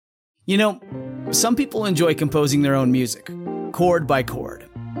You know, some people enjoy composing their own music, chord by chord,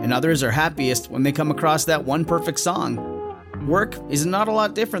 and others are happiest when they come across that one perfect song. Work is not a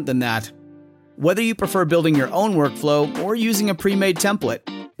lot different than that. Whether you prefer building your own workflow or using a pre-made template,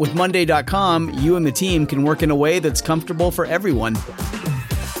 with Monday.com, you and the team can work in a way that's comfortable for everyone.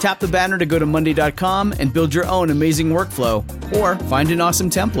 Tap the banner to go to Monday.com and build your own amazing workflow, or find an awesome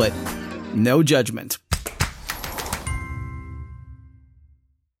template. No judgment.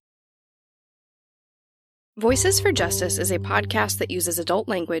 Voices for Justice is a podcast that uses adult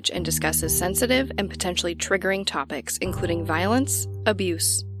language and discusses sensitive and potentially triggering topics, including violence,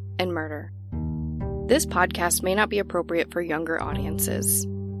 abuse, and murder. This podcast may not be appropriate for younger audiences.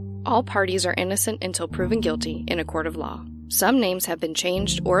 All parties are innocent until proven guilty in a court of law. Some names have been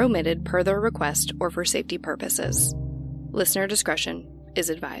changed or omitted per their request or for safety purposes. Listener discretion is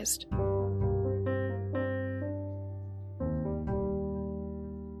advised.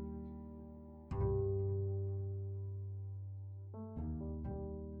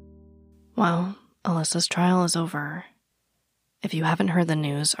 Well, Alyssa's trial is over. If you haven't heard the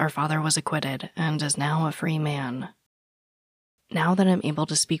news, our father was acquitted and is now a free man. Now that I'm able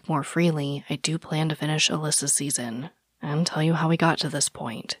to speak more freely, I do plan to finish Alyssa's season and tell you how we got to this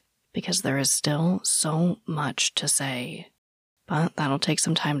point, because there is still so much to say. But that'll take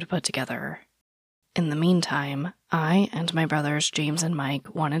some time to put together. In the meantime, I and my brothers James and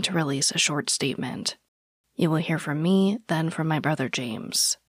Mike wanted to release a short statement. You will hear from me, then from my brother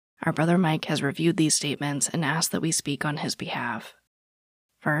James. Our brother Mike has reviewed these statements and asked that we speak on his behalf.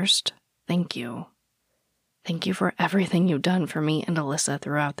 First, thank you. Thank you for everything you've done for me and Alyssa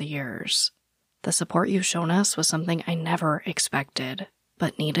throughout the years. The support you've shown us was something I never expected,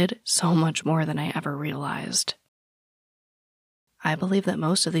 but needed so much more than I ever realized. I believe that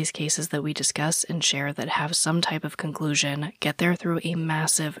most of these cases that we discuss and share that have some type of conclusion get there through a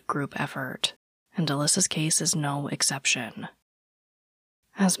massive group effort, and Alyssa's case is no exception.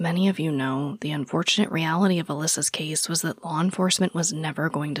 As many of you know, the unfortunate reality of Alyssa's case was that law enforcement was never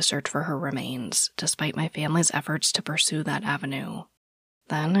going to search for her remains, despite my family's efforts to pursue that avenue.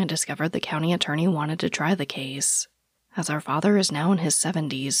 Then I discovered the county attorney wanted to try the case. As our father is now in his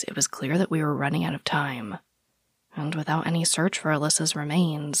 70s, it was clear that we were running out of time. And without any search for Alyssa's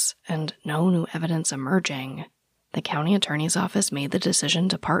remains, and no new evidence emerging, the county attorney's office made the decision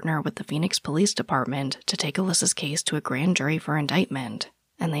to partner with the Phoenix Police Department to take Alyssa's case to a grand jury for indictment.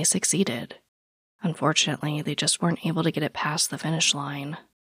 And they succeeded. Unfortunately, they just weren't able to get it past the finish line.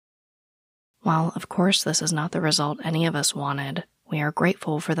 While, of course, this is not the result any of us wanted, we are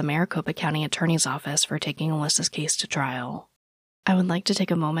grateful for the Maricopa County Attorney's Office for taking Alyssa's case to trial. I would like to take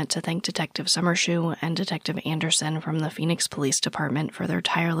a moment to thank Detective Summershoe and Detective Anderson from the Phoenix Police Department for their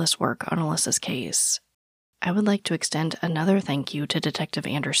tireless work on Alyssa's case. I would like to extend another thank you to Detective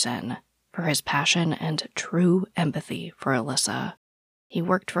Anderson for his passion and true empathy for Alyssa. He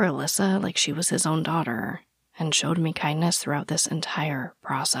worked for Alyssa like she was his own daughter, and showed me kindness throughout this entire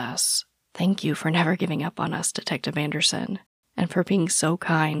process. Thank you for never giving up on us, Detective Anderson, and for being so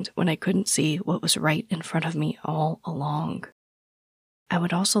kind when I couldn't see what was right in front of me all along. I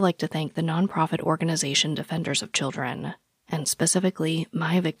would also like to thank the nonprofit organization Defenders of Children, and specifically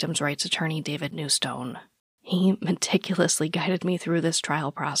my victims' rights attorney David Newstone. He meticulously guided me through this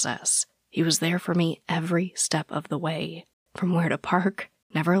trial process. He was there for me every step of the way. From where to park,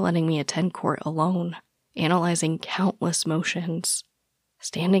 never letting me attend court alone, analyzing countless motions,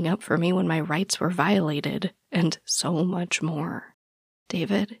 standing up for me when my rights were violated, and so much more.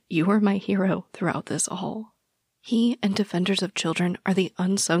 David, you were my hero throughout this all. He and Defenders of Children are the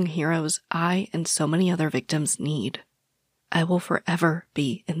unsung heroes I and so many other victims need. I will forever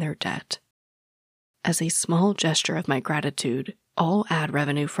be in their debt. As a small gesture of my gratitude, all ad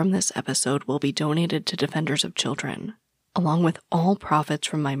revenue from this episode will be donated to Defenders of Children, along with all profits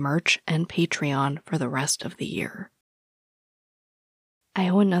from my merch and Patreon for the rest of the year. I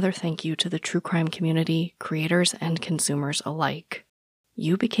owe another thank you to the true crime community, creators and consumers alike.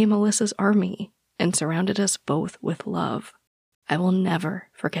 You became Alyssa's army and surrounded us both with love. I will never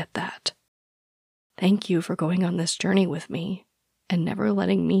forget that. Thank you for going on this journey with me and never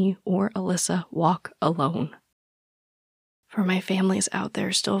letting me or Alyssa walk alone. For my families out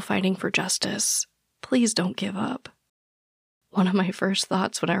there still fighting for justice, please don't give up. One of my first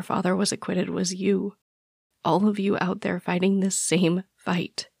thoughts when our father was acquitted was you. All of you out there fighting this same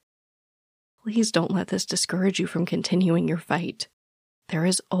fight. Please don't let this discourage you from continuing your fight. There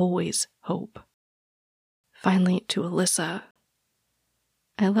is always hope. Finally, to Alyssa,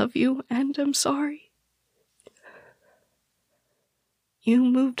 I love you and I'm sorry. You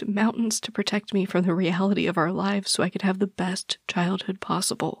moved mountains to protect me from the reality of our lives so I could have the best childhood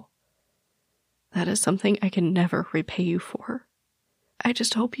possible. That is something I can never repay you for. I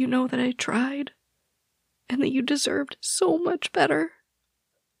just hope you know that I tried, and that you deserved so much better.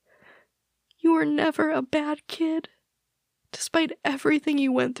 You were never a bad kid. Despite everything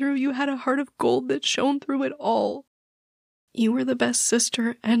you went through, you had a heart of gold that shone through it all. You were the best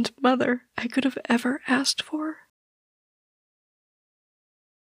sister and mother I could have ever asked for.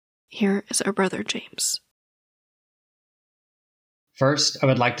 Here is our brother James. First, I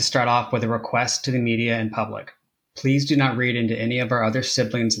would like to start off with a request to the media and public. Please do not read into any of our other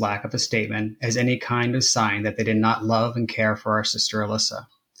siblings' lack of a statement as any kind of sign that they did not love and care for our sister Alyssa.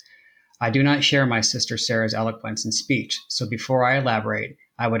 I do not share my sister Sarah's eloquence in speech, so before I elaborate,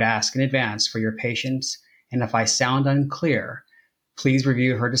 I would ask in advance for your patience, and if I sound unclear, please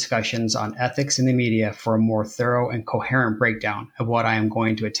review her discussions on ethics in the media for a more thorough and coherent breakdown of what I am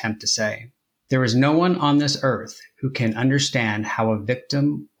going to attempt to say. There is no one on this earth who can understand how a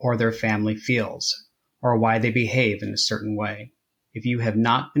victim or their family feels, or why they behave in a certain way. If you have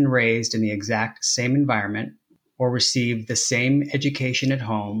not been raised in the exact same environment, or received the same education at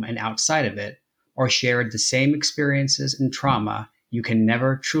home and outside of it, or shared the same experiences and trauma, you can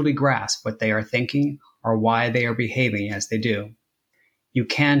never truly grasp what they are thinking or why they are behaving as they do. You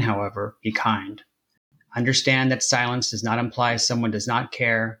can, however, be kind. Understand that silence does not imply someone does not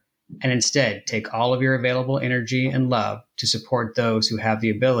care, and instead take all of your available energy and love to support those who have the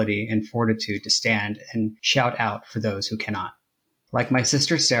ability and fortitude to stand and shout out for those who cannot. Like my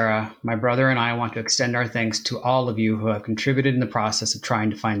sister Sarah, my brother and I want to extend our thanks to all of you who have contributed in the process of trying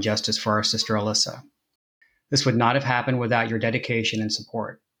to find justice for our sister Alyssa. This would not have happened without your dedication and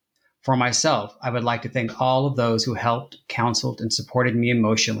support. For myself, I would like to thank all of those who helped, counseled, and supported me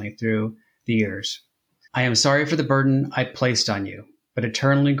emotionally through the years. I am sorry for the burden I placed on you, but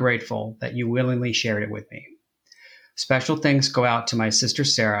eternally grateful that you willingly shared it with me. Special thanks go out to my sister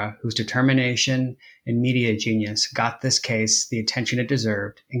Sarah, whose determination and media genius got this case the attention it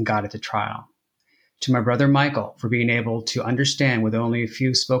deserved and got it to trial. To my brother Michael for being able to understand with only a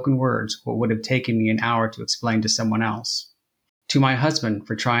few spoken words what would have taken me an hour to explain to someone else. To my husband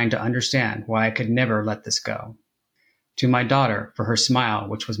for trying to understand why I could never let this go. To my daughter for her smile,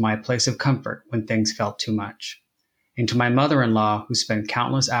 which was my place of comfort when things felt too much. And to my mother-in-law, who spent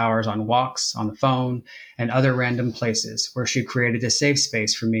countless hours on walks, on the phone, and other random places where she created a safe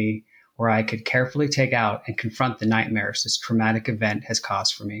space for me where I could carefully take out and confront the nightmares this traumatic event has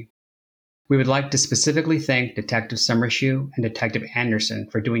caused for me. We would like to specifically thank Detective Summershoe and Detective Anderson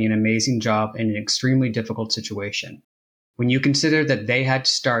for doing an amazing job in an extremely difficult situation. When you consider that they had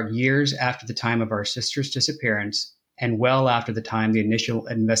to start years after the time of our sister's disappearance, and well after the time the initial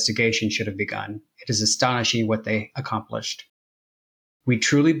investigation should have begun, it is astonishing what they accomplished. We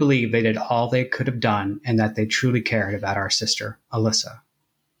truly believe they did all they could have done and that they truly cared about our sister, Alyssa.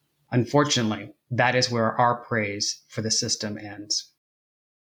 Unfortunately, that is where our praise for the system ends.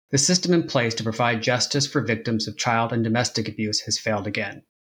 The system in place to provide justice for victims of child and domestic abuse has failed again.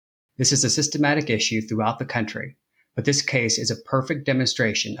 This is a systematic issue throughout the country, but this case is a perfect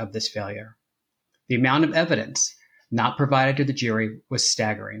demonstration of this failure. The amount of evidence not provided to the jury was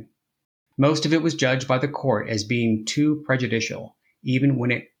staggering. Most of it was judged by the court as being too prejudicial, even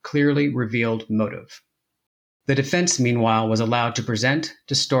when it clearly revealed motive. The defense, meanwhile, was allowed to present,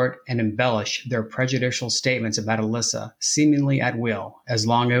 distort, and embellish their prejudicial statements about Alyssa seemingly at will, as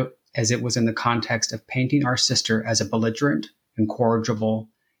long as it was in the context of painting our sister as a belligerent, incorrigible,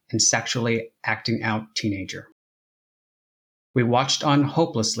 and sexually acting out teenager. We watched on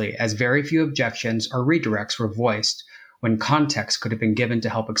hopelessly as very few objections or redirects were voiced when context could have been given to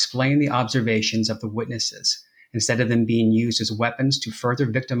help explain the observations of the witnesses, instead of them being used as weapons to further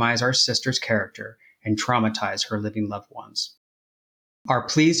victimize our sister's character and traumatize her living loved ones. Are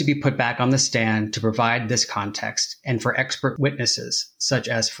pleased to be put back on the stand to provide this context and for expert witnesses, such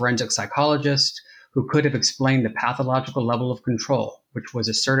as forensic psychologists, who could have explained the pathological level of control which was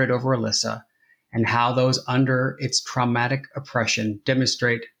asserted over Alyssa and how those under its traumatic oppression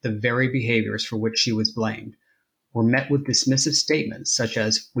demonstrate the very behaviors for which she was blamed, were met with dismissive statements such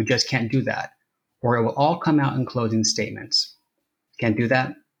as, "We just can't do that," or "It will all come out in closing statements." Can't do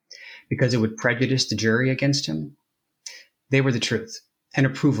that because it would prejudice the jury against him? They were the truth, and a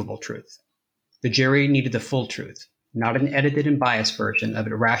provable truth. The jury needed the full truth, not an edited and biased version of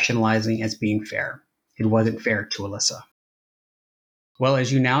it rationalizing as being fair. It wasn't fair to Alyssa. Well,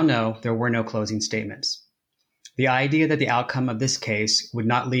 as you now know, there were no closing statements. The idea that the outcome of this case would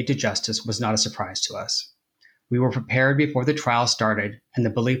not lead to justice was not a surprise to us. We were prepared before the trial started, and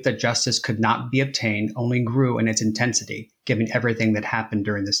the belief that justice could not be obtained only grew in its intensity, given everything that happened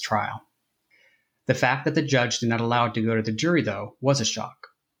during this trial. The fact that the judge did not allow it to go to the jury, though, was a shock.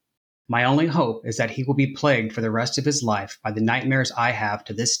 My only hope is that he will be plagued for the rest of his life by the nightmares I have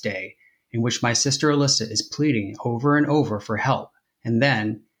to this day, in which my sister Alyssa is pleading over and over for help, and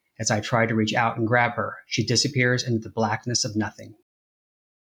then, as I try to reach out and grab her, she disappears into the blackness of nothing.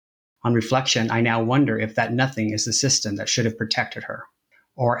 On reflection, I now wonder if that nothing is the system that should have protected her,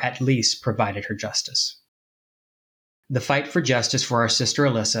 or at least provided her justice. The fight for justice for our sister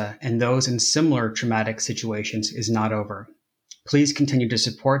Alyssa and those in similar traumatic situations is not over. Please continue to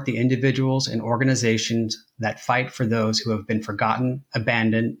support the individuals and organizations that fight for those who have been forgotten,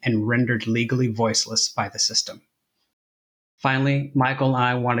 abandoned, and rendered legally voiceless by the system. Finally, Michael and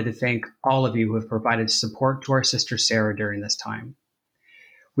I wanted to thank all of you who have provided support to our sister Sarah during this time.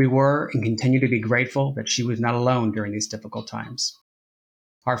 We were and continue to be grateful that she was not alone during these difficult times.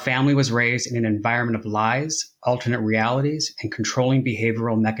 Our family was raised in an environment of lies, alternate realities, and controlling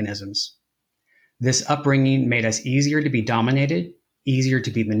behavioral mechanisms. This upbringing made us easier to be dominated, easier to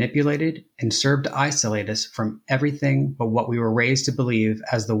be manipulated, and served to isolate us from everything but what we were raised to believe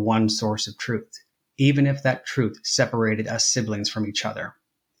as the one source of truth, even if that truth separated us siblings from each other.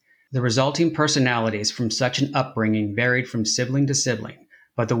 The resulting personalities from such an upbringing varied from sibling to sibling,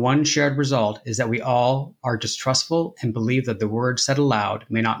 but the one shared result is that we all are distrustful and believe that the words said aloud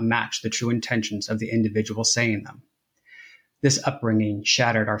may not match the true intentions of the individual saying them. This upbringing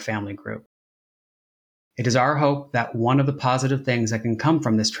shattered our family group. It is our hope that one of the positive things that can come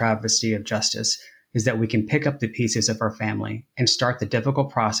from this travesty of justice is that we can pick up the pieces of our family and start the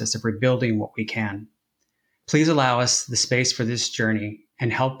difficult process of rebuilding what we can. Please allow us the space for this journey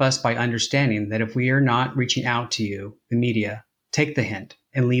and help us by understanding that if we are not reaching out to you, the media, take the hint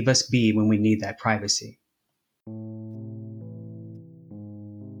and leave us be when we need that privacy.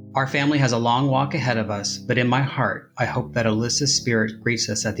 Our family has a long walk ahead of us, but in my heart, I hope that Alyssa's spirit greets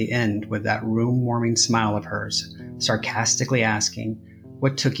us at the end with that room-warming smile of hers, sarcastically asking,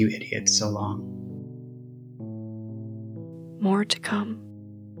 "What took you idiots so long?" More to come.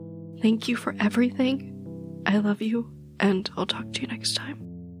 Thank you for everything. I love you, and I'll talk to you next time.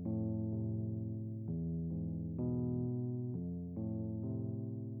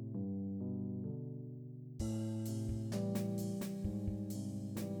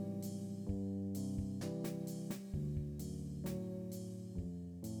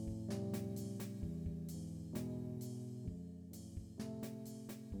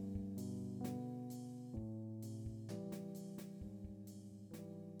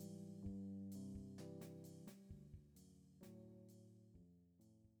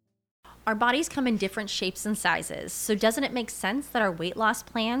 Our bodies come in different shapes and sizes, so doesn't it make sense that our weight loss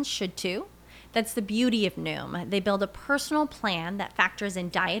plans should too? That's the beauty of Noom. They build a personal plan that factors in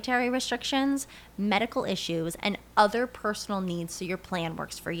dietary restrictions, medical issues, and other personal needs so your plan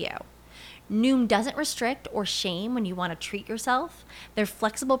works for you. Noom doesn't restrict or shame when you want to treat yourself. Their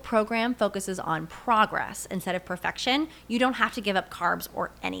flexible program focuses on progress instead of perfection. You don't have to give up carbs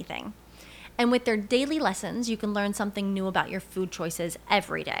or anything. And with their daily lessons, you can learn something new about your food choices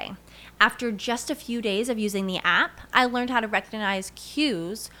every day. After just a few days of using the app, I learned how to recognize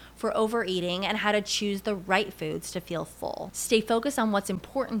cues for overeating and how to choose the right foods to feel full. Stay focused on what's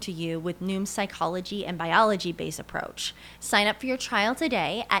important to you with Noom's psychology and biology-based approach. Sign up for your trial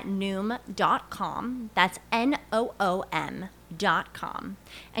today at Noom.com. That's Noom.com.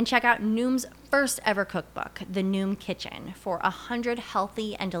 And check out Noom's first ever cookbook, The Noom Kitchen, for 100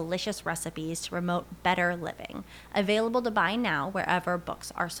 healthy and delicious recipes to promote better living. Available to buy now wherever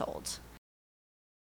books are sold.